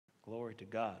Glory to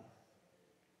God.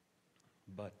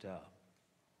 But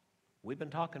we've been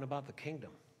talking about the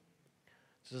kingdom.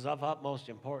 This is of utmost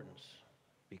importance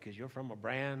because you're from a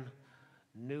brand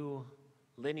new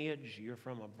lineage. You're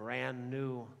from a brand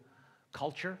new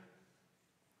culture.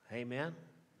 Amen.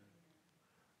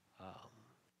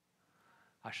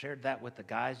 I shared that with the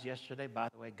guys yesterday. By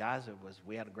the way, guys,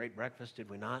 we had a great breakfast, did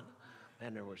we not?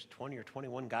 Man, there was 20 or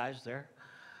 21 guys there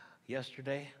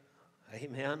yesterday.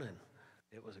 Amen. And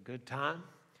it was a good time.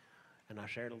 And I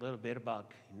shared a little bit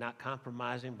about not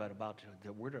compromising, but about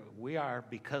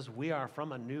because we are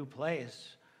from a new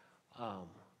place, a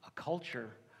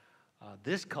culture.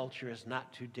 This culture is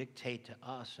not to dictate to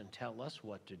us and tell us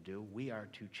what to do. We are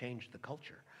to change the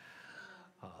culture.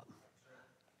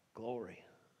 Glory.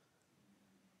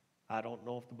 I don't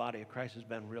know if the body of Christ has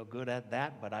been real good at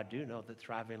that, but I do know that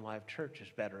Thriving Life Church is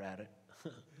better at it.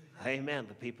 Amen.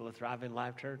 The people of Thriving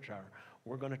Life Church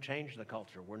we're going to change the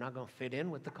culture. We're not going to fit in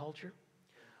with the culture.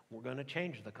 We're going to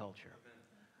change the culture.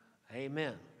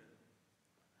 Amen.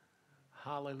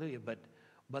 Hallelujah.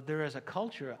 But there is a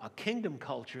culture, a kingdom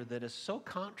culture that is so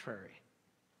contrary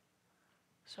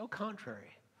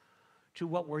to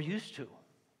what we're used to.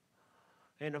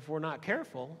 And if we're not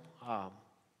careful,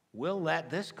 we'll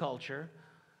let this culture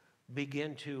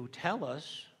begin to tell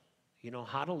us,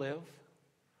 how to live,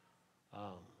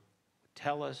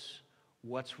 tell us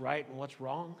what's right and what's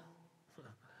wrong.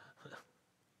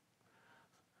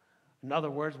 In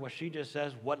other words, what she just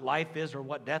says, what life is or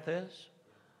what death is.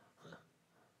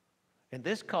 And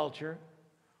this culture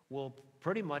will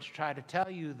pretty much try to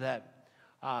tell you that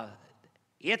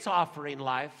it's offering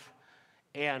life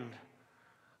and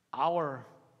our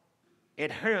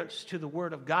adherence to the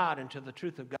Word of God and to the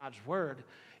truth of God's Word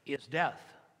is death.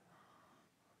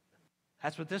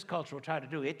 That's what this culture will try to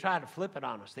do. It try to flip it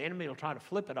on us. The enemy will try to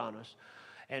flip it on us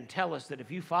and tell us that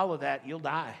if you follow that, you'll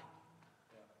die.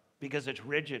 Because it's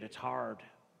rigid, it's hard.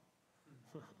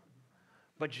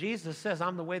 But Jesus says,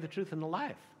 I'm the way, the truth, and the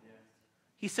life.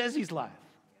 He says he's life.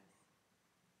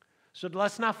 So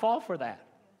let's not fall for that.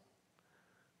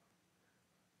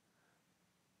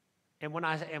 And when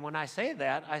I say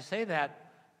that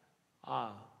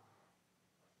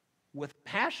with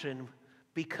passion,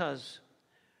 because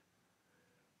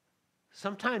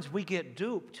sometimes we get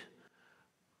duped,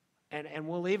 and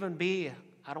we'll even be,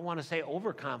 I don't want to say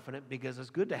overconfident, because it's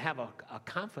good to have a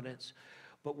confidence,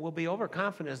 but we'll be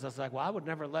overconfident. It's like, well, I would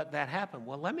never let that happen.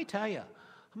 Well, let me tell you,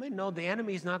 how many know the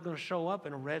enemy's not going to show up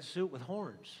in a red suit with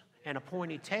horns and a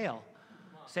pointy tail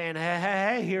saying,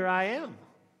 hey, here I am.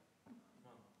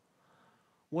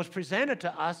 What's presented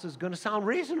to us is going to sound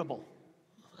reasonable.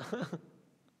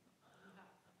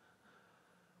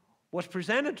 What's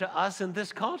presented to us in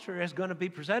this culture is going to be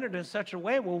presented in such a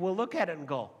way where we'll look at it and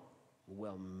go,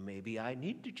 well, maybe I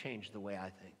need to change the way I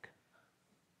think.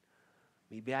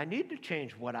 Maybe I need to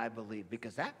change what I believe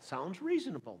because that sounds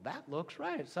reasonable. That looks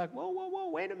right. It's like, whoa,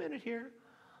 wait a minute here.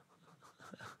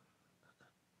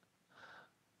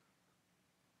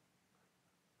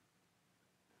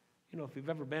 If you've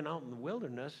ever been out in the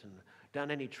wilderness and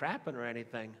done any trapping or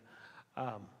anything,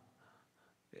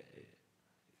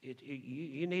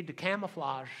 you need to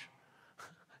camouflage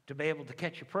to be able to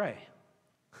catch your prey.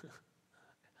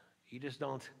 You just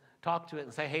don't talk to it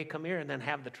and say, hey, come here, and then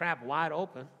have the trap wide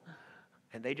open,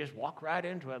 and they just walk right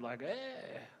into it like,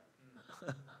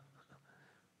 eh.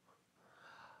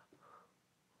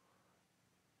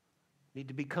 Need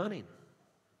to be cunning.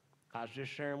 I was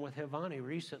just sharing with Hivani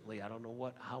recently. I don't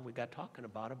know how we got talking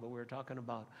about it, but we were talking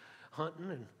about hunting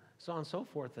and so on and so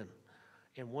forth.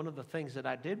 And one of the things that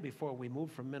I did before we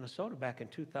moved from Minnesota back in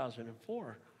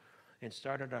 2004 and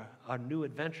started our new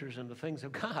adventures in the things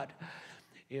of God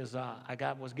is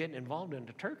was getting involved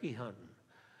into turkey hunting.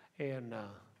 And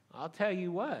I'll tell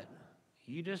you what,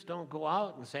 you just don't go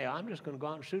out and say, I'm just going to go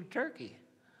out and shoot a turkey.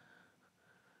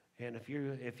 And if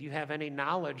you have any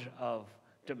knowledge of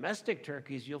domestic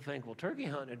turkeys, you'll think, well, turkey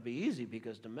hunting would be easy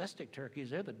because domestic turkeys,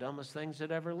 they're the dumbest things that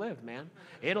ever lived, man.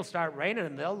 It'll start raining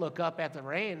and they'll look up at the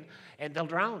rain and they'll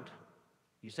drown.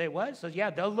 You say, what? It says, yeah,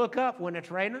 they'll look up when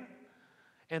it's raining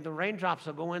and the raindrops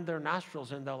will go in their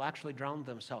nostrils and they'll actually drown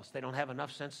themselves. They don't have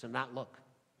enough sense to not look.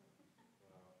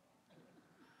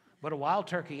 But a wild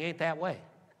turkey ain't that way.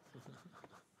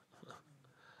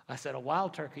 I said, a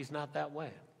wild turkey's not that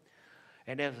way.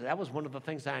 And that was one of the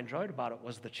things I enjoyed about it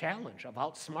was the challenge of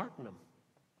outsmarting them.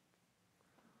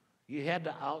 You had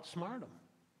to outsmart them.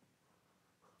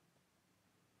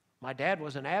 My dad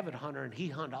was an avid hunter, and he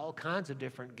hunted all kinds of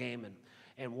different game.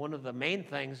 And one of the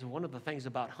things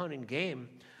about hunting game,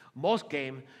 most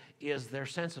game, is their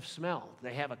sense of smell.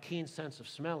 They have a keen sense of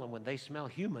smell, and when they smell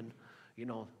human,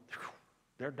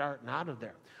 They're darting out of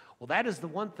there. Well, that is the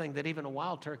one thing that even a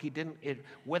wild turkey didn't,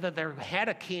 whether they had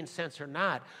a keen sense or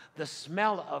not, the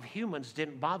smell of humans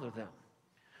didn't bother them.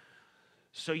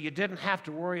 So you didn't have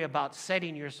to worry about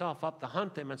setting yourself up to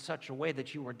hunt them in such a way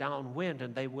that you were downwind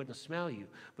and they wouldn't smell you.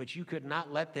 But you could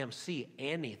not let them see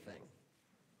anything.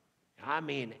 I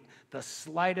mean, the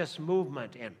slightest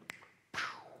movement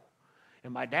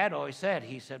and my dad always said,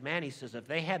 he said, if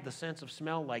they had the sense of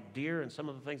smell like deer and some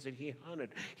of the things that he hunted,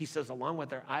 he says, along with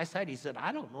their eyesight, he said,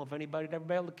 I don't know if anybody'd ever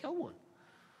be able to kill one.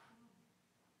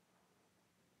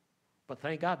 But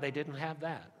thank God they didn't have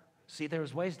that. See, there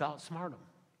was ways to outsmart them.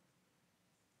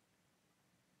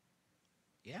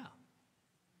 Yeah.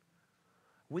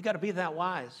 We got to be that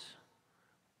wise.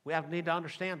 We need to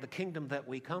understand the kingdom that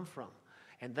we come from.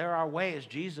 And there are ways,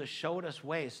 Jesus showed us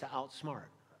ways to outsmart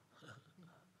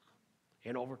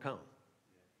and overcome.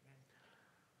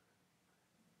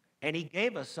 And he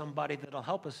gave us somebody that'll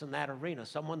help us in that arena,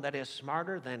 someone that is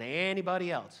smarter than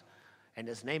anybody else. And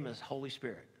his name is Holy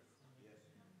Spirit.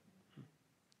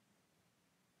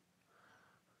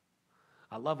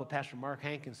 I love what Pastor Mark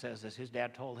Hankins says, as his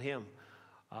dad told him,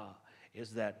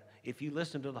 is that if you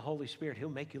listen to the Holy Spirit,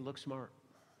 he'll make you look smart.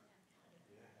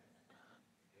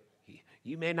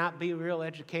 You may not be real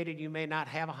educated, you may not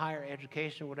have a higher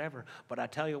education, whatever, but I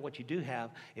tell you what you do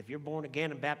have, if you're born again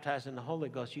and baptized in the Holy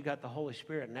Ghost, you got the Holy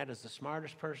Spirit, and that is the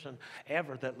smartest person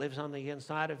ever that lives on the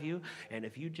inside of you. And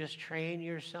if you just train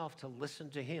yourself to listen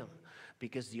to him,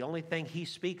 because the only thing he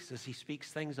speaks is he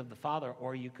speaks things of the Father,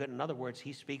 or you could, in other words,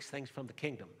 he speaks things from the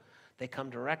kingdom. They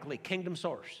come directly, kingdom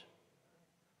source.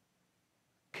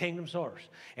 Kingdom source.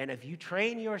 And if you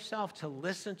train yourself to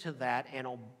listen to that and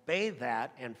obey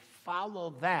that and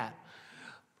follow that,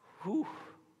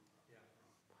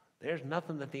 there's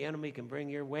nothing that the enemy can bring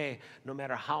your way, no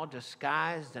matter how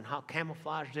disguised and how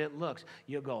camouflaged it looks.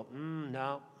 You'll go,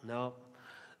 no,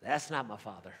 that's not my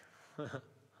Father.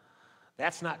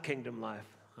 That's not kingdom life.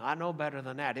 I know better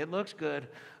than that. It looks good,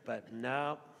 but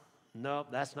no,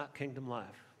 that's not kingdom life.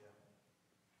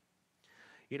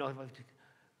 You know,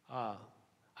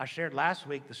 I shared last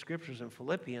week the scriptures in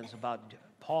Philippians about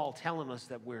Paul telling us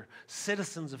that we're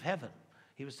citizens of heaven.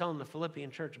 He was telling the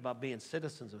Philippian church about being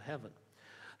citizens of heaven.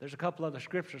 There's a couple other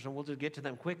scriptures, and we'll just get to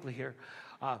them quickly here.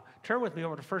 Turn with me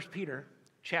over to 1 Peter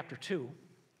chapter 2.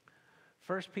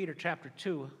 1 Peter chapter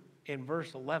 2 in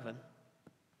verse 11.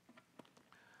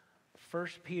 1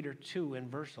 Peter 2 in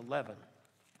verse 11.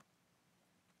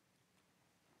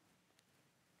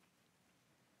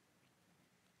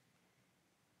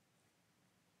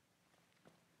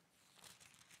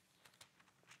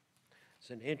 It's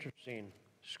an interesting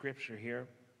scripture here.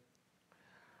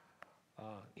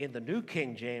 In the New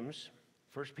King James,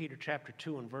 1 Peter chapter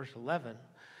 2 and verse 11,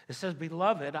 it says,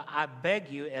 Beloved, I beg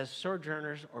you as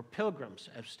sojourners or pilgrims,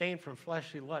 abstain from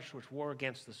fleshly lusts which war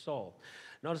against the soul.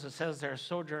 Notice it says there are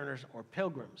sojourners or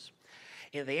pilgrims.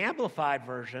 In the Amplified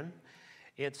Version,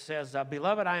 it says,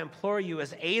 Beloved, I implore you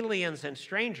as aliens and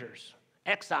strangers,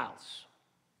 exiles,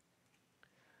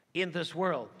 in this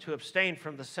world, to abstain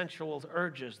from the sensual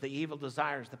urges, the evil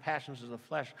desires, the passions of the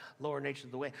flesh, lower nature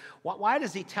of the way. Why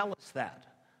does he tell us that?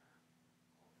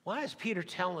 Why is Peter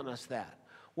telling us that?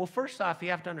 Well, first off, you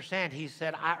have to understand, he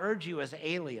said, I urge you as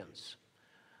aliens.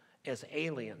 As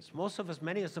aliens.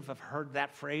 Many of us have heard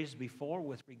that phrase before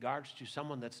with regards to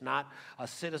someone that's not a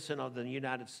citizen of the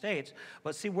United States.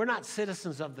 But see, we're not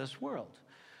citizens of this world.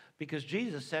 Because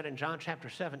Jesus said in John chapter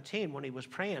 17, when he was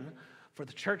praying for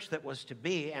the church that was to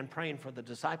be and praying for the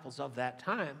disciples of that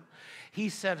time, he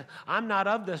said, I'm not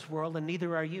of this world and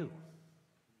neither are you.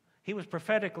 He was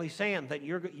prophetically saying that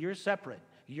you're separate.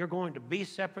 You're going to be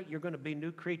separate. You're going to be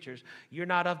new creatures. You're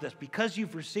not of this. Because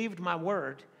you've received my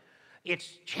word, it's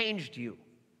changed you.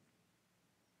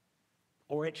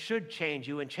 Or it should change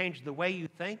you and change the way you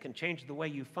think and change the way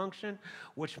you function,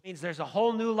 which means there's a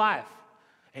whole new life.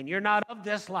 And you're not of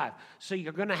this life. So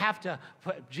you're going to have to,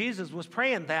 Jesus was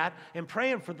praying that and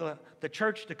praying for the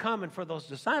church to come and for those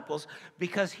disciples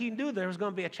because he knew there was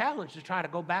going to be a challenge to try to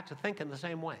go back to thinking the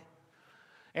same way.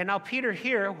 And now Peter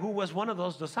here, who was one of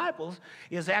those disciples,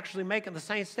 is actually making the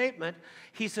same statement.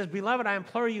 He says, Beloved, I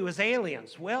implore you as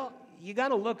aliens. Well, you got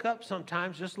to look up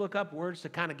sometimes, just look up words to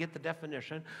kind of get the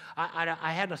definition.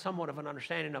 I had somewhat of an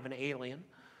understanding of an alien.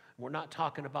 We're not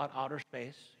talking about outer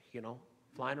space,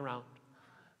 flying around.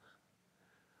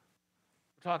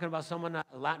 We're talking about someone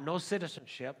no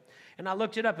citizenship. And I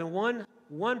looked it up, and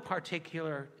one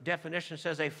particular definition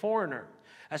says a foreigner,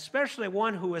 especially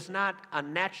one who is not a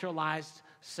naturalized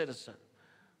citizen.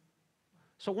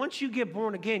 So once you get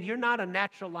born again, you're not a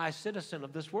naturalized citizen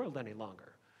of this world any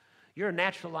longer. You're a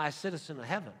naturalized citizen of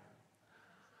heaven.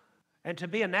 And to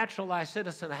be a naturalized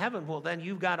citizen of heaven, well, then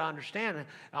you've got to understand,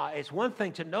 it's one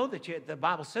thing to know that the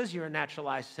Bible says you're a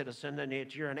naturalized citizen and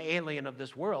you're an alien of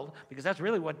this world, because that's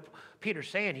really what Peter's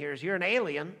saying here is you're an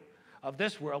alien of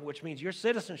this world, which means your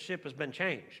citizenship has been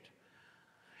changed.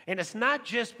 And it's not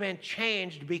just been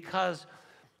changed because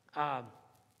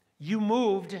you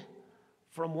moved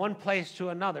from one place to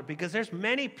another, because there's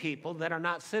many people that are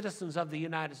not citizens of the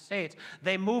United States.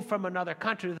 They move from another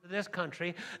country to this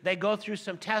country. They go through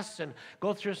some tests and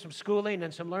go through some schooling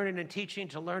and some learning and teaching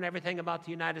to learn everything about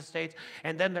the United States,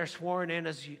 and then they're sworn in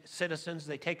as citizens.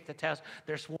 They take the test,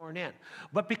 they're sworn in.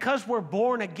 But because we're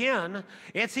born again,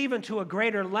 it's even to a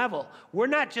greater level. We're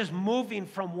not just moving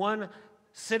from one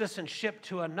citizenship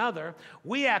to another.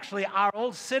 We actually, our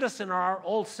old citizen or our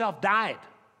old self died.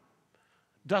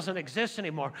 Doesn't exist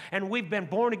anymore. And we've been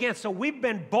born again. So we've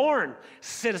been born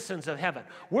citizens of heaven.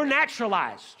 We're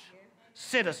naturalized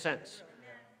citizens.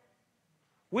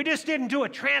 We just didn't do a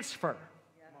transfer.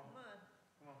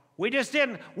 We just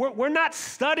didn't. We're not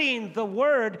studying the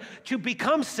Word to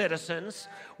become citizens.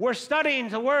 We're studying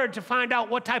the Word to find out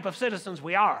what type of citizens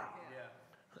we are.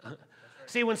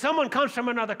 See, when someone comes from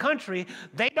another country,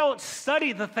 they don't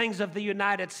study the things of the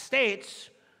United States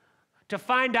to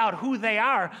find out who they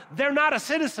are. They're not a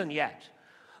citizen yet.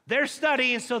 They're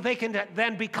studying so they can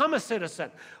then become a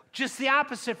citizen. Just the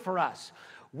opposite for us.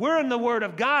 We're in the Word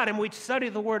of God, and we study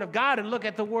the Word of God and look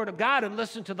at the Word of God and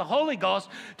listen to the Holy Ghost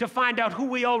to find out who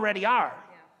we already are.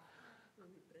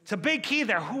 It's a big key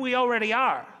there, who we already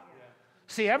are.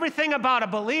 See, everything about a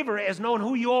believer is knowing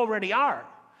who you already are.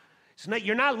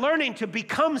 You're not learning to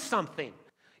become something.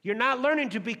 You're not learning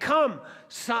to become,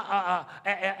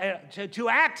 to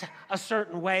act a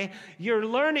certain way. You're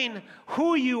learning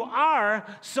who you are,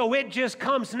 so it just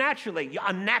comes naturally.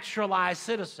 A naturalized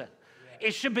citizen. Yeah.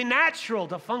 It should be natural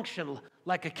to function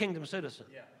like a kingdom citizen.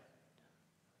 Yeah.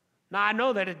 Now, I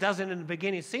know that it doesn't in the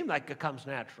beginning seem like it comes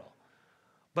natural.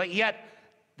 But yet,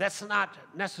 that's not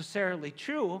necessarily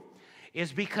true,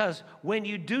 is because when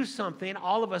you do something,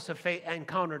 all of us have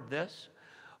encountered this,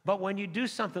 but when you do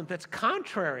something that's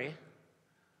contrary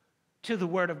to the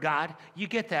Word of God, you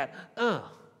get that,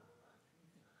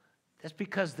 That's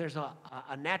because there's a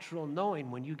natural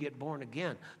knowing when you get born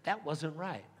again. That wasn't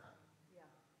right. Yeah.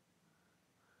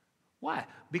 Why?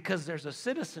 Because there's a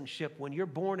citizenship when you're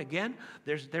born again.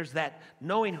 There's that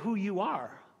knowing who you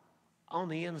are on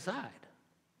the inside.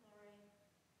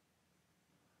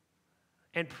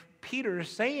 And Peter is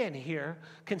saying here,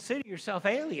 consider yourself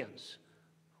aliens.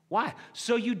 Why?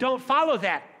 So you don't follow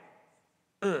that.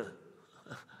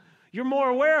 You're more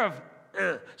aware of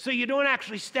so you don't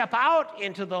actually step out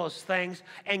into those things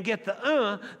and get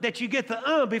the that you get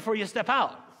the before you step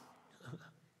out.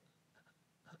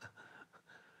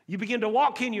 You begin to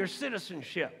walk in your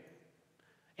citizenship,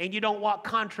 and you don't walk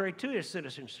contrary to your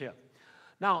citizenship.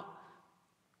 Now,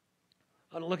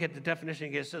 I'm going to look at the definition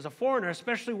again. It says, a foreigner,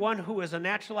 especially one who is a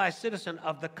naturalized citizen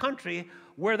of the country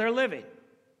where they're living.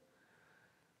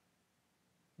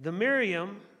 The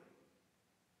Merriam,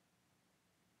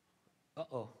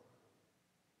 there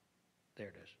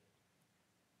it is.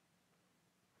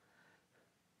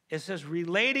 It says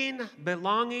relating,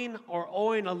 belonging, or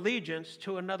owing allegiance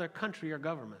to another country or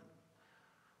government.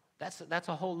 That's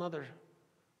a whole other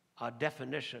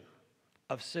definition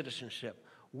of citizenship.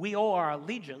 We owe our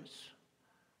allegiance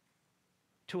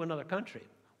to another country.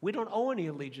 We don't owe any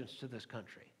allegiance to this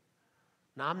country.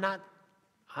 Now, I'm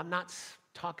not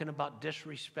talking about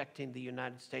disrespecting the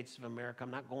United States of America.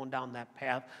 I'm not going down that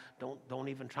path. Don't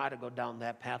even try to go down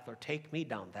that path or take me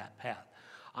down that path.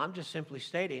 I'm just simply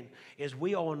stating is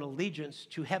we owe an allegiance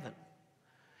to heaven.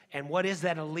 And what is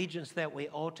that allegiance that we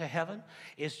owe to heaven?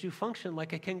 Is to function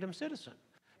like a kingdom citizen.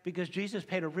 Because Jesus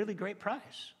paid a really great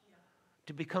price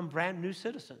to become brand new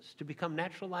citizens, to become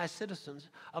naturalized citizens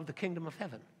of the kingdom of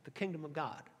heaven, the kingdom of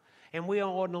God. And we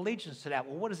owe an allegiance to that.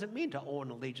 Well, what does it mean to owe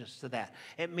an allegiance to that?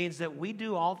 It means that we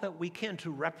do all that we can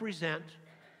to represent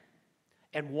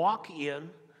and walk in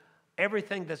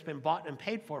everything that's been bought and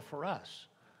paid for us.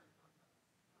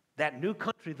 That new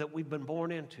country that we've been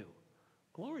born into.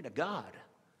 Glory to God.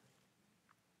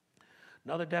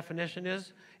 Another definition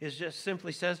is just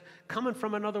simply says, coming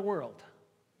from another world.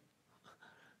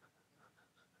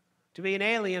 To be an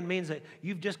alien means that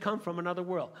you've just come from another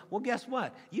world. Well, guess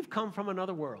what? You've come from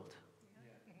another world.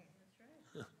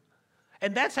 Yeah.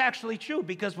 And that's actually true,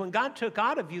 because when God took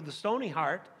out of you the stony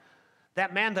heart,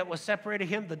 that man that was separated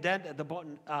him, the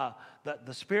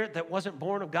spirit that wasn't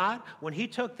born of God, when he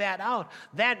took that out,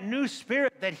 that new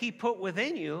spirit that he put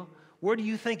within you, where do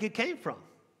you think it came from?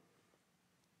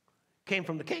 It came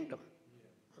from the kingdom.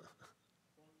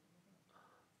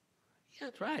 Yeah,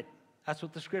 that's right. That's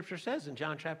what the scripture says in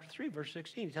John chapter 3, verse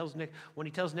 16. When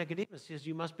he tells Nicodemus, he says,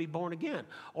 you must be born again.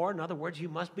 Or in other words, you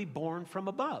must be born from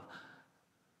above.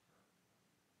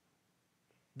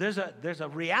 There's a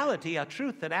reality, a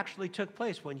truth that actually took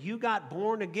place. When you got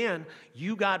born again,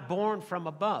 you got born from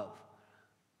above.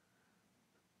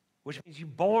 Which means you're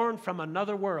born from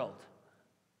another world.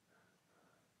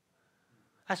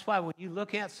 That's why when you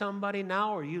look at somebody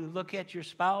now, or you look at your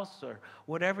spouse or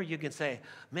whatever, you can say,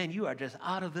 man, you are just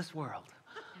out of this world.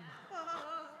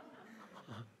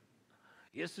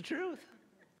 It's the truth.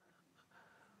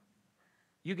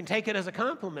 You can take it as a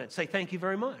compliment. Say, thank you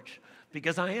very much,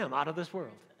 because I am out of this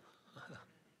world.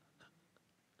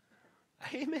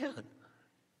 Amen.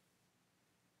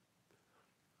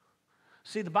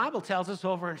 See, the Bible tells us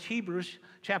over in Hebrews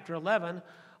chapter 11,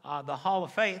 the hall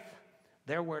of faith,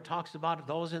 there where it talks about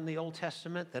those in the Old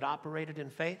Testament that operated in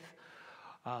faith,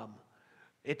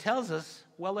 it tells us,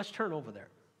 well, let's turn over there.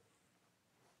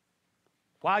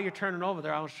 While you're turning over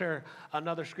there, I'll share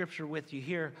another scripture with you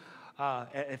here. 1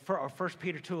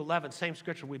 Peter 2:11, same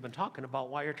scripture we've been talking about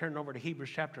while you're turning over to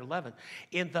Hebrews chapter 11.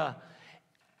 In the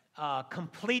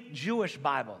complete Jewish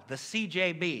Bible, the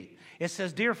CJB, it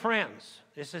says, dear friends,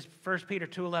 this is 1 Peter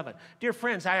 2:11, dear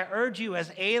friends, I urge you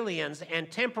as aliens and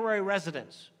temporary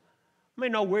residents. You may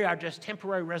know we are just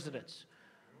temporary residents.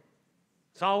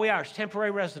 That's all we are, is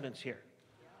temporary residents here.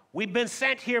 We've been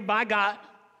sent here by God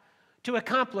to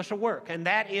accomplish a work, and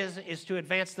that is to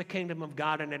advance the kingdom of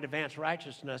God and advance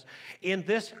righteousness in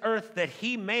this earth that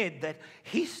he made, that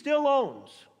he still owns.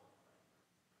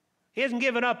 He hasn't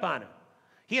given up on it.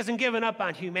 He hasn't given up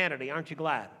on humanity. Aren't you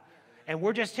glad? And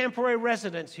we're just temporary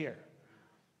residents here.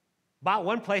 About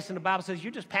one place in the Bible says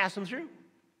you're just passing through.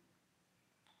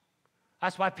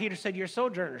 That's why Peter said you're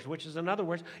sojourners, which is, in other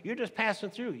words, you're just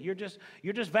passing through. You're just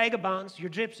vagabonds.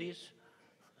 You're gypsies.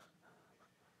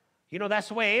 You know, that's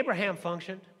the way Abraham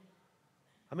functioned.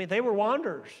 I mean, they were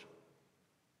wanderers.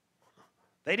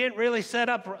 They didn't really set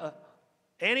up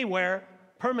anywhere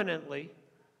permanently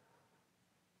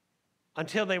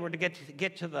until they were to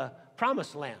get to the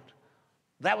promised land.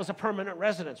 That was a permanent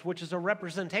residence, which is a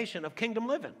representation of kingdom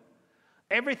living.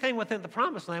 Everything within the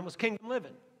promised land was kingdom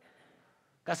living.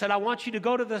 God said, I want you to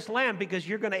go to this land because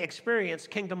you're going to experience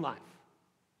kingdom life.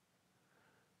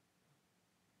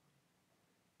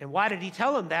 And why did he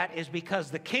tell them that? Is because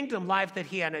the kingdom life that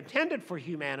he had intended for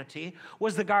humanity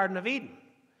was the Garden of Eden.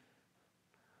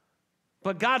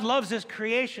 But God loves his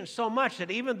creation so much that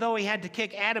even though he had to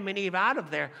kick Adam and Eve out of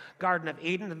their Garden of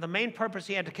Eden, and the main purpose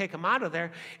he had to kick them out of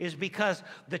there is because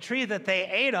the tree that they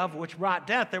ate of, which brought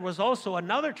death, there was also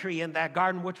another tree in that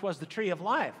garden, which was the tree of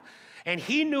life. And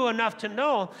he knew enough to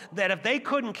know that if they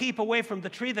couldn't keep away from the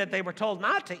tree that they were told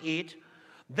not to eat,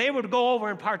 they would go over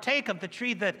and partake of the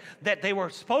tree that they were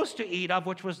supposed to eat of,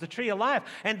 which was the tree of life.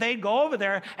 And they'd go over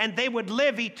there, and they would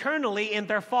live eternally in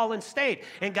their fallen state.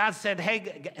 And God said,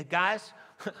 hey, guys,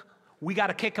 we got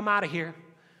to kick them out of here.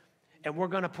 And we're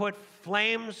going to put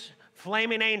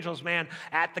flaming angels, man,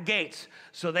 at the gates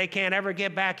so they can't ever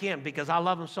get back in, because I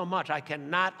love them so much. I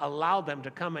cannot allow them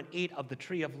to come and eat of the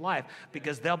tree of life,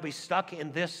 because they'll be stuck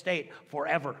in this state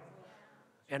forever.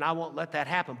 And I won't let that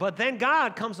happen. But then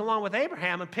God comes along with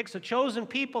Abraham and picks a chosen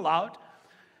people out.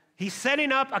 He's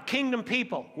setting up a kingdom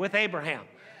people with Abraham.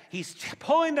 He's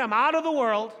pulling them out of the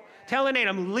world, telling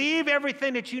Abraham, leave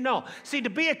everything that you know. See, to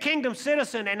be a kingdom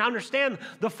citizen and understand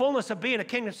the fullness of being a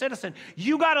kingdom citizen,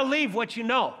 you got to leave what you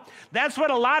know. That's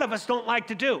what a lot of us don't like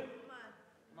to do.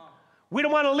 We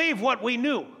don't want to leave what we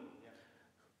knew.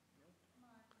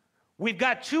 We've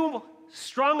got too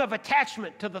strong of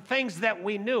attachment to the things that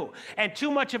we knew, and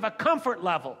too much of a comfort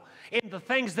level in the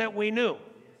things that we knew.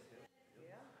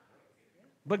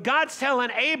 But God's telling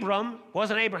Abram,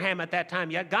 wasn't Abraham at that time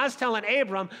yet, God's telling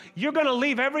Abram, you're going to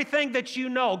leave everything that you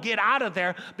know, get out of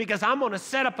there, because I'm going to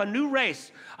set up a new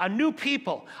race, a new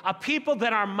people, a people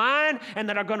that are mine and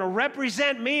that are going to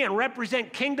represent me and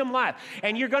represent kingdom life.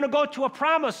 And you're going to go to a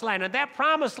promised land, and that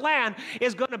promised land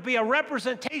is going to be a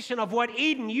representation of what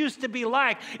Eden used to be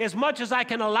like, as much as I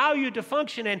can allow you to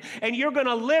function in, and you're going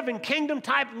to live in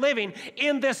kingdom-type living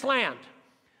in this land.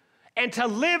 And to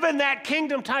live in that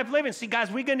kingdom-type living, see,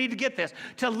 guys, we're going to need to get this.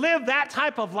 To live that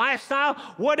type of lifestyle,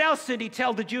 what else did he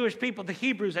tell the Jewish people, the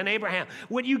Hebrews and Abraham?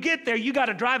 When you get there, you got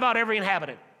to drive out every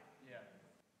inhabitant. Yeah.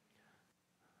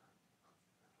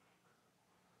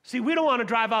 See, we don't want to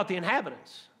drive out the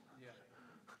inhabitants. Yeah.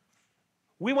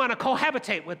 We want to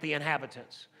cohabitate with the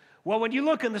inhabitants. Well, when you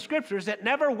look in the scriptures, it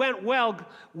never went well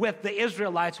with the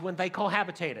Israelites when they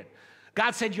cohabitated.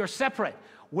 God said, you're separate.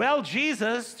 Well,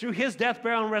 Jesus, through his death,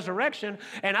 burial, and resurrection,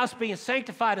 and us being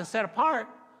sanctified and set apart,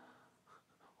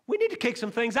 we need to kick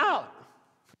some things out.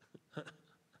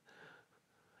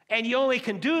 And you only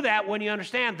can do that when you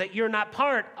understand that you're not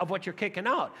part of what you're kicking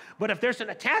out. But if there's an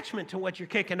attachment to what you're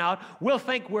kicking out, we'll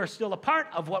think we're still a part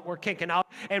of what we're kicking out,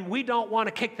 and we don't want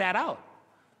to kick that out.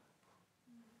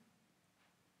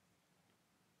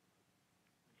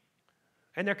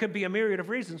 And there could be a myriad of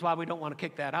reasons why we don't want to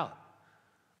kick that out.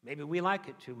 Maybe we like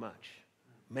it too much.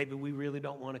 Maybe we really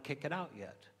don't want to kick it out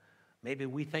yet. Maybe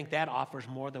we think that offers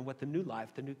more than what the new life,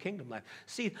 the new kingdom life.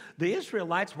 See, the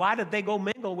Israelites, why did they go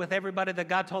mingle with everybody that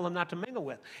God told them not to mingle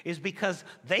with? Is because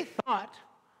they thought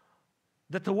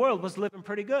that the world was living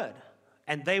pretty good,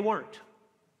 and they weren't.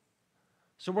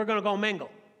 So we're going to go mingle.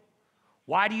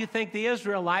 Why do you think the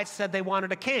Israelites said they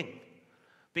wanted a king?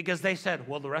 Because they said,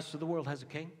 well, the rest of the world has a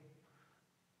king.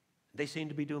 They seem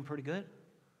to be doing pretty good.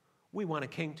 We want a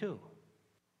king too.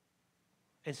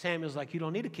 And Samuel's like, you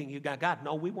don't need a king, you got God.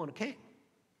 No, we want a king.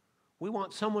 We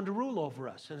want someone to rule over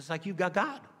us. And it's like, you've got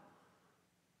God.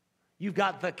 You've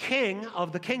got the king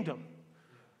of the kingdom,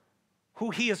 who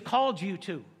he has called you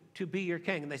to be your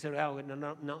king. And they said, oh,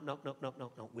 no,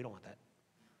 we don't want that.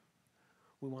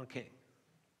 We want a king.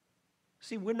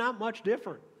 See, we're not much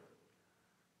different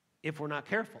if we're not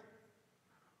careful.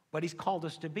 But he's called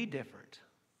us to be different.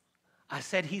 I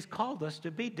said he's called us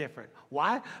to be different.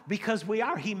 Why? Because we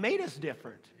are. He made us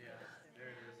different.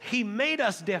 He made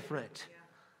us different.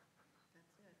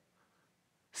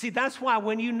 See, that's why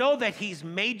when you know that he's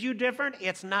made you different,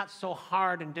 it's not so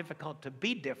hard and difficult to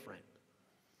be different.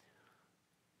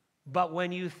 But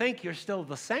when you think you're still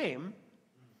the same,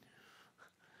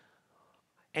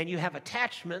 and you have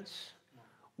attachments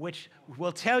which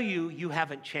will tell you you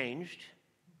haven't changed.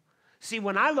 See,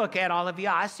 when I look at all of you,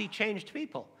 I see changed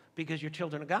people. Because you're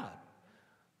children of God.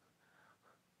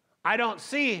 I don't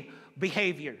see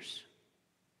behaviors.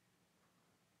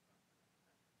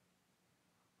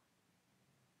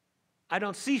 I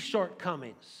don't see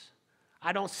shortcomings.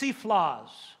 I don't see flaws.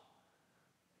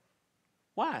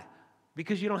 Why?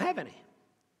 Because you don't have any.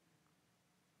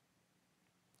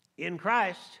 In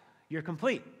Christ, you're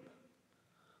complete.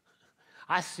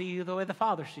 I see you the way the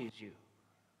Father sees you.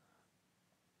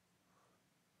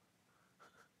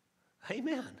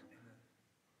 Amen.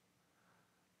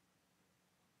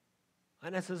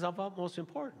 And this is of utmost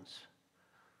importance.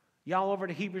 Y'all over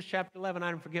to Hebrews chapter 11. I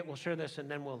don't forget, we'll share this,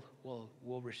 and then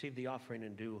we'll receive the offering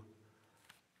and do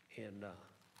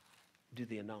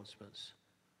the announcements.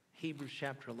 Hebrews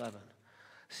chapter 11.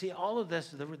 See, all of this,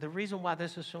 the reason why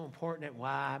this is so important and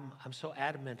why I'm so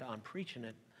adamant on preaching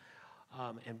it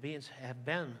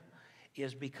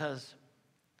is because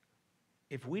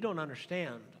if we don't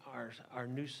understand our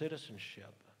new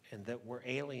citizenship and that we're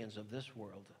aliens of this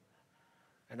world,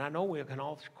 and I know we can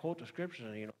all quote the scriptures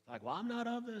and, like, well, I'm not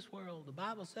of this world. The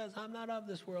Bible says I'm not of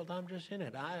this world. I'm just in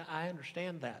it. I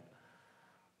understand that.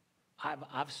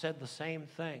 I've said the same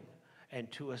thing,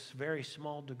 and to a very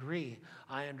small degree,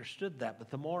 I understood that. But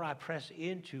the more I press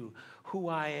into who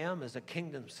I am as a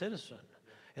kingdom citizen,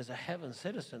 as a heaven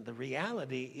citizen, the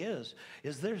reality is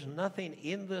there's nothing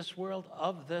in this world,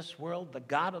 of this world, the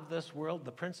God of this world,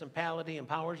 the principality and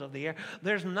powers of the air.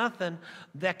 There's nothing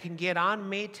that can get on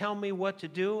me, tell me what to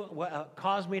do,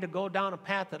 cause me to go down a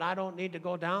path that I don't need to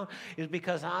go down, is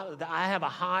because I have a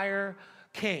higher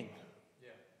king.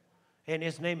 Yeah. And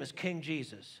his name is King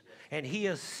Jesus. Yeah. And he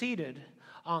is seated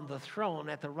on the throne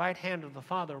at the right hand of the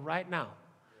Father right now.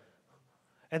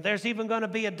 And there's even going to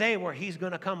be a day where he's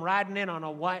going to come riding in on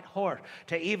a white horse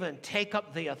to even take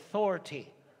up the authority.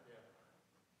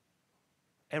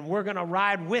 And we're going to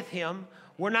ride with him.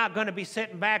 We're not going to be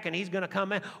sitting back and he's going to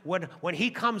come in. When he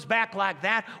comes back like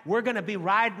that, we're going to be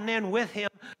riding in with him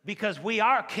because we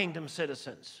are kingdom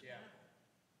citizens. Yeah.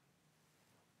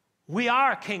 We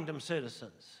are kingdom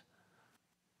citizens.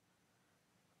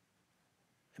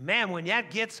 Man, when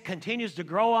that continues to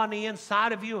grow on the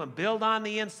inside of you and build on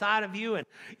the inside of you, and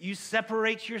you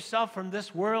separate yourself from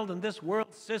this world and this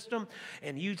world system,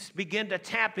 and you begin to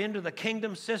tap into the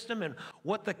kingdom system and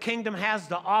what the kingdom has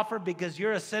to offer because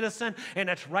you're a citizen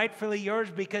and it's rightfully yours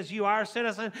because you are a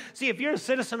citizen. See, if you're a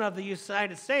citizen of the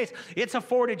United States, it's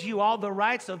afforded you all the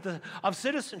rights of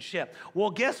citizenship.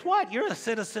 Well, guess what? You're a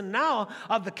citizen now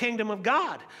of the kingdom of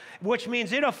God, which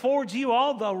means it affords you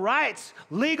all the rights,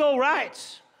 legal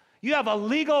rights. You have a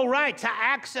legal right to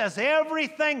access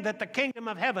everything that the kingdom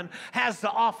of heaven has to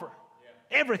offer.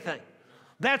 Yeah. Everything.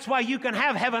 That's why you can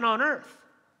have heaven on earth.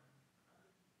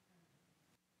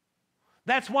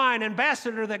 That's why an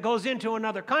ambassador that goes into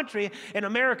another country, an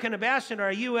American ambassador,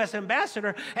 a U.S.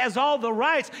 ambassador, has all the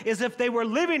rights as if they were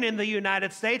living in the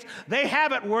United States. They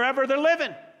have it wherever they're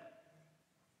living.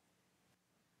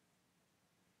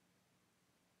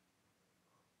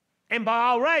 And by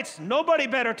all rights, nobody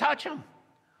better touch them.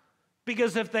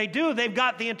 Because if they do, they've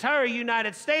got the entire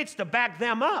United States to back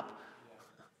them up.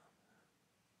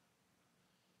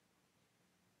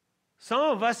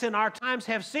 Some of us in our times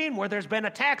have seen where there's been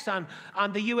attacks on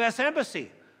the U.S.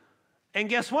 Embassy. And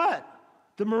guess what?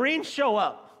 The Marines show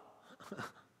up.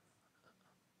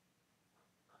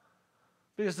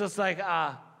 Because it's like,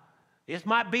 it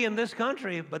might be in this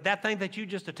country, but that thing that you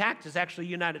just attacked is actually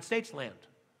United States land.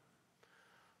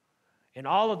 And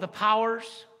all of the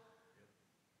powers,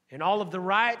 and all of the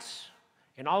rights,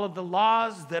 and all of the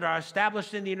laws that are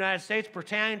established in the United States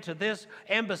pertain to this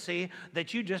embassy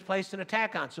that you just placed an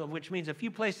attack on. So, which means if you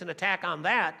place an attack on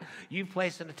that, you've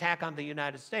placed an attack on the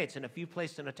United States. And if you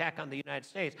placed an attack on the United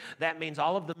States, that means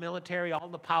all of the military, all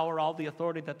the power, all the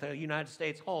authority that the United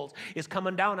States holds is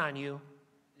coming down on you.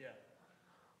 Yeah.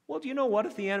 Well, do you know what?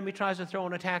 If the enemy tries to throw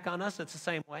an attack on us, it's the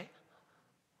same way.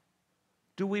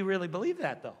 Do we really believe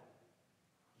that, though?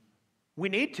 We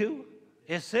need to,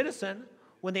 as citizen.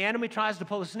 When the enemy tries to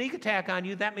pull a sneak attack on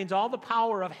you, that means all the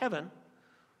power of heaven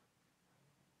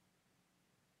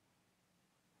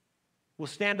will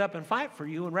stand up and fight for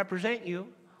you and represent you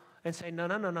and say, no,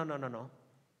 no, no, no, no, no, no.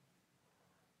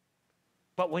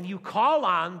 But when you call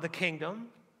on the kingdom,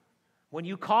 when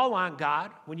you call on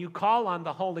God, when you call on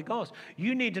the Holy Ghost,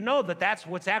 you need to know that that's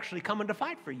what's actually coming to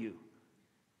fight for you.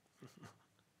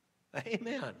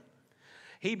 Amen.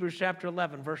 Hebrews chapter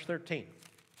 11, verse 13.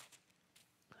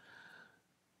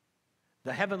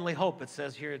 The heavenly hope, it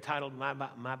says here, titled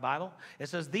my Bible. It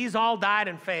says, these all died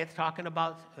in faith, talking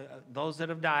about those that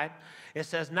have died. It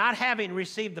says, not having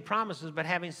received the promises, but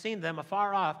having seen them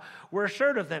afar off, were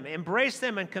assured of them, embraced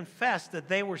them, and confessed that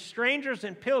they were strangers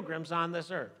and pilgrims on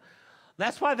this earth.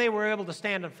 That's why they were able to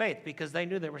stand in faith, because they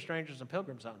knew they were strangers and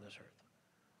pilgrims on this earth.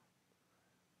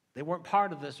 They weren't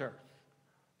part of this earth.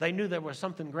 They knew there was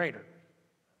something greater.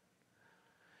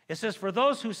 It says, for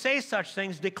those who say such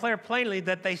things declare plainly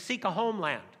that they seek a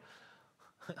homeland.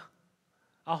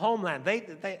 A homeland.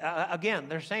 Again,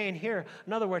 they're saying here,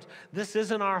 in other words, this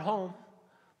isn't our home.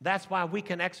 That's why we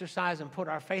can exercise and put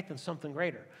our faith in something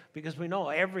greater. Because we know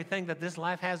everything that this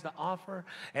life has to offer,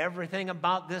 everything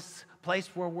about this place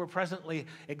where we're presently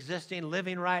existing,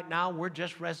 living right now, we're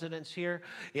just residents here.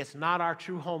 It's not our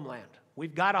true homeland.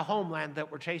 We've got a homeland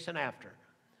that we're chasing after.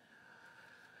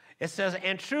 It says,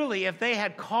 and truly, if they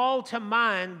had called to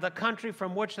mind the country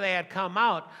from which they had come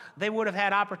out, they would have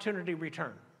had opportunity to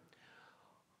return.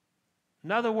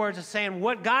 In other words, it's saying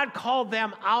what God called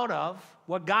them out of,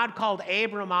 what God called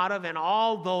Abram out of, and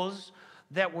all those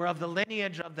that were of the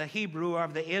lineage of the Hebrew or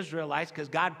of the Israelites, because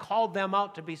God called them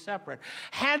out to be separate,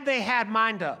 had they had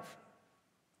mind of,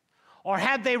 or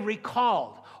had they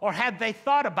recalled, or had they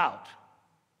thought about,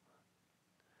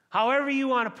 however you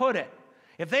want to put it,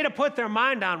 if they'd have put their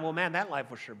mind on, well, man, that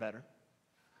life was sure better.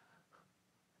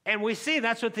 And we see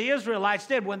that's what the Israelites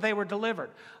did when they were delivered.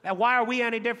 And why are we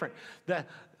any different?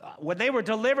 When they were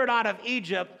delivered out of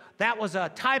Egypt, that was a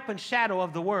type and shadow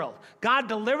of the world. God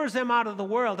delivers them out of the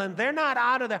world, and they're not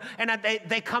out of there. And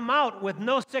they come out with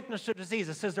no sickness or disease.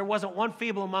 It says there wasn't one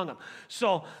feeble among them.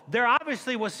 So there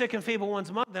obviously was sick and feeble ones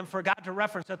among them for God to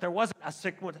reference that there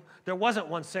wasn't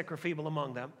one sick or feeble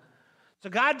among them. So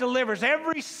God delivers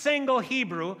every single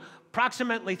Hebrew,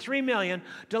 approximately 3 million,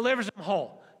 delivers them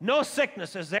whole. No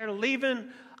sicknesses. They're leaving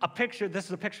a picture. This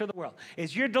is a picture of the world.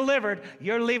 As you're delivered,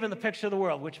 you're leaving the picture of the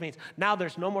world, which means now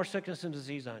there's no more sickness and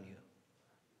disease on you.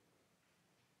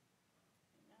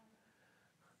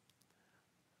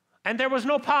 And there was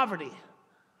no poverty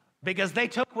because they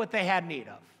took what they had need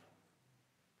of.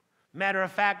 Matter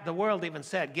of fact, the world even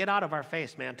said, get out of our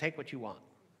face, man. Take what you want.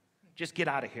 Just get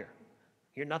out of here.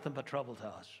 You're nothing but trouble to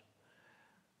us.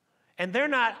 And they're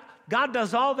not, God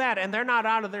does all that, and they're not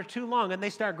out of there too long, and they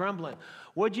start grumbling.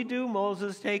 What'd you do,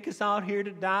 Moses? Take us out here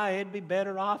to die? It'd be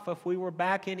better off if we were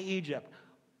back in Egypt.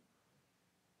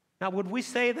 Now, would we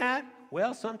say that?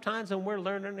 Well, sometimes when we're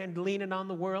learning and leaning on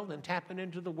the world and tapping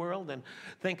into the world and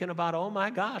thinking about, oh my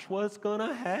gosh, what's going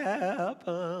to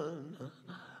happen?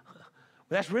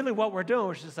 That's really what we're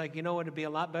doing. It's just like, you know, it'd be a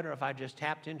lot better if I just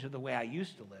tapped into the way I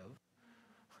used to live.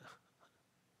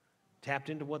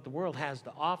 Tapped into what the world has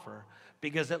to offer,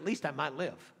 because at least I might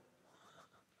live.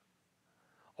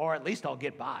 Or at least I'll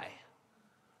get by.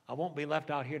 I won't be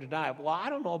left out here to die. Well, I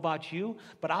don't know about you,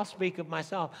 but I'll speak of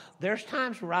myself. There's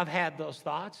times where I've had those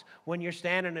thoughts when you're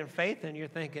standing in faith and you're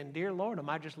thinking, dear Lord,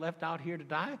 am I just left out here to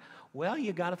die? Well,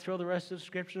 you got to throw the rest of the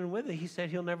scripture in with it. He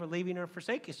said he'll never leave you nor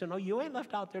forsake you. So no, you ain't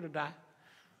left out there to die.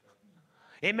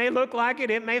 It may look like it,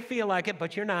 it may feel like it,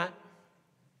 but you're not.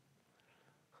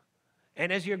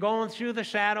 And as you're going through the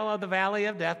shadow of the valley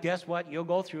of death, guess what? You'll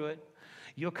go through it.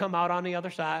 You'll come out on the other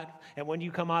side, and when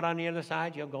you come out on the other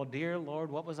side, you'll go, dear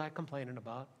Lord, what was I complaining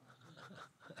about?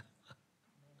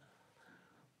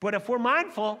 But if we're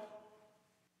mindful,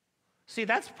 see,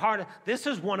 this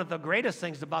is one of the greatest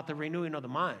things about the renewing of the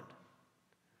mind.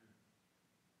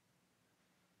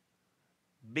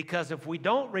 Because if we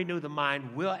don't renew the mind,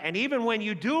 and even when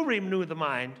you do renew the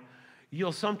mind,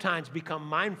 you'll sometimes become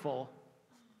mindful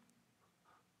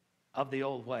of the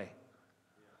old way.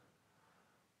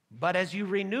 But as you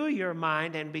renew your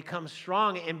mind and become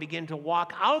strong and begin to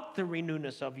walk out the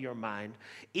renewness of your mind,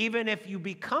 even if you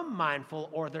become mindful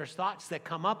or there's thoughts that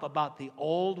come up about the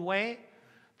old way,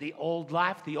 the old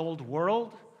life, the old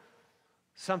world,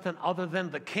 something other than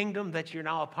the kingdom that you're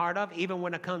now a part of, even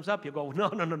when it comes up, you go,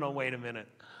 no, wait a minute.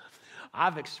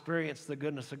 I've experienced the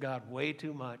goodness of God way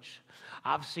too much.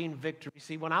 I've seen victory.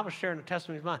 See, when I was sharing the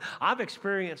testimony of mine, I've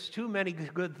experienced too many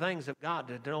good things of God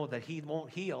to know that He won't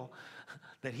heal,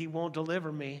 that He won't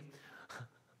deliver me.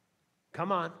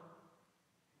 Come on.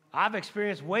 I've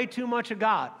experienced way too much of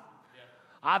God.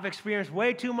 I've experienced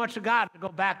way too much of God to go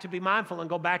back to be mindful and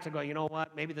go back to go, you know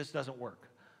what, maybe this doesn't work.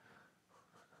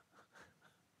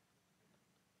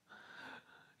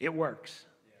 It works,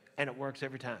 and it works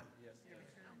every time.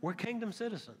 We're kingdom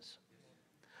citizens.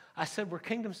 I said we're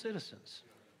kingdom citizens.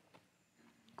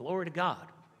 Glory to God.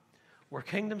 We're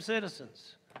kingdom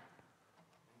citizens.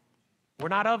 We're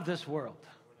not of this world.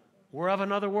 We're of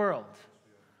another world.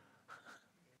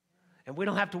 And we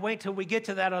don't have to wait till we get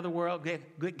to that other world,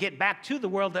 get back to the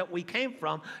world that we came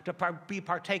from to be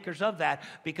partakers of that.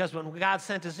 Because when God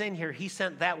sent us in here, He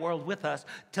sent that world with us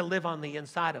to live on the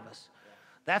inside of us.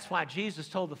 That's why Jesus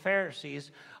told the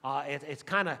Pharisees,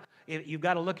 you've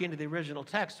got to look into the original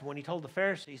text. When He told the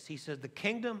Pharisees, He said, the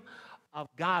kingdom of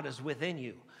God is within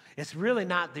you. It's really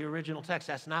not the original text.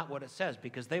 That's not what it says,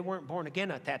 because they weren't born again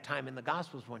at that time in the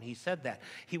Gospels when He said that.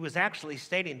 He was actually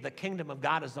stating the kingdom of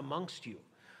God is amongst you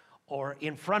or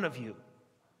in front of you.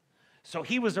 So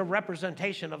He was a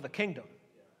representation of the kingdom.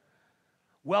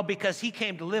 Well, because He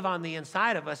came to live on the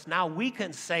inside of us, now we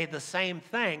can say the same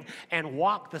thing and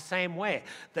walk the same way.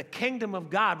 The kingdom of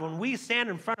God, when we stand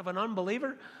in front of an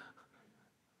unbeliever,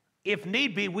 if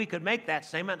need be, we could make that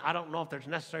statement. I don't know if there's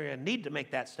necessarily a need to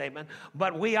make that statement,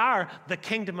 but we are the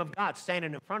kingdom of God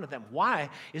standing in front of them.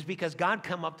 Why? Is because God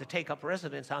come up to take up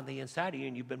residence on the inside of you,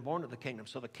 and you've been born of the kingdom.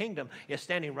 So the kingdom is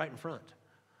standing right in front.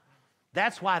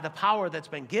 That's why the power that's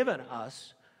been given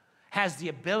us has the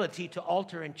ability to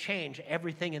alter and change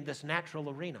everything in this natural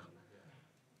arena.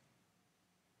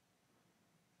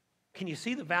 Can you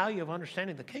see the value of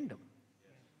understanding the kingdom?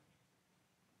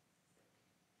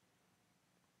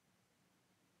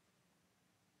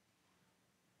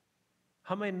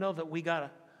 How many know that we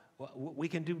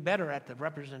can do better at the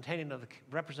representation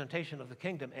of the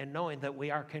kingdom and knowing that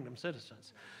we are kingdom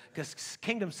citizens? Because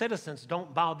kingdom citizens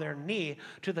don't bow their knee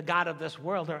to the God of this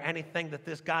world or anything that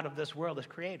this God of this world has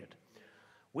created.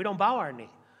 We don't bow our knee.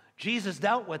 Jesus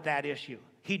dealt with that issue.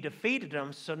 He defeated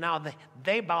them, so now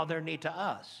they bow their knee to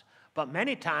us. But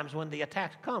many times when the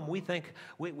attacks come, we think,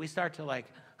 we start to like,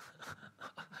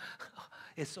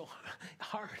 it's so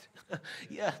hard.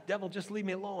 Yeah, devil, just leave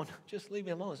me alone. Just leave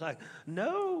me alone. It's like,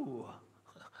 no.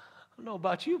 I don't know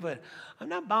about you, but I'm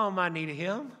not bowing my knee to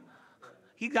him.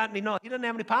 He doesn't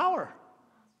have any power.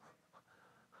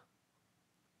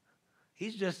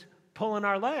 He's just pulling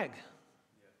our leg.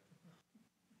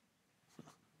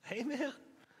 Amen.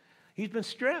 He's been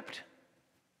stripped.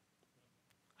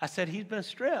 I said, He's been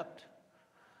stripped.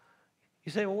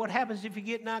 You say, well, what happens if you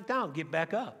get knocked down? Get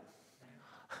back up.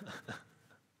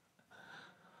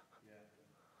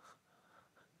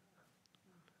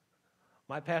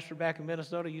 My pastor back in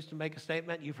Minnesota used to make a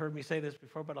statement. You've heard me say this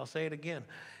before, but I'll say it again.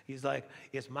 He's like,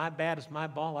 it's my bat, it's my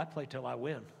ball. I play till I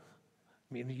win.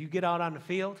 I mean, you get out on the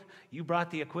field, you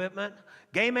brought the equipment.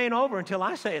 Game ain't over until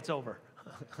I say it's over.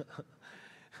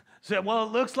 So, well,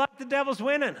 it looks like the devil's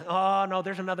winning. Oh, no,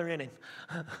 there's another inning.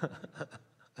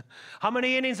 How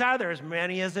many innings are there? As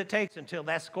many as it takes until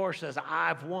that score says,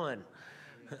 I've won.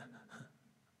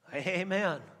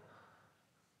 Amen.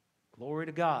 Glory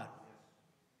to God.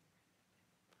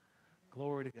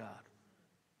 Glory to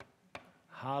God.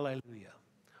 Hallelujah.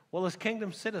 Well, as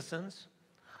kingdom citizens,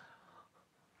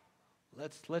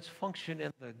 let's function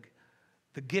in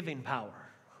the giving power.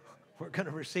 We're going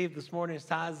to receive this morning's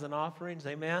tithes and offerings.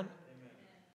 Amen.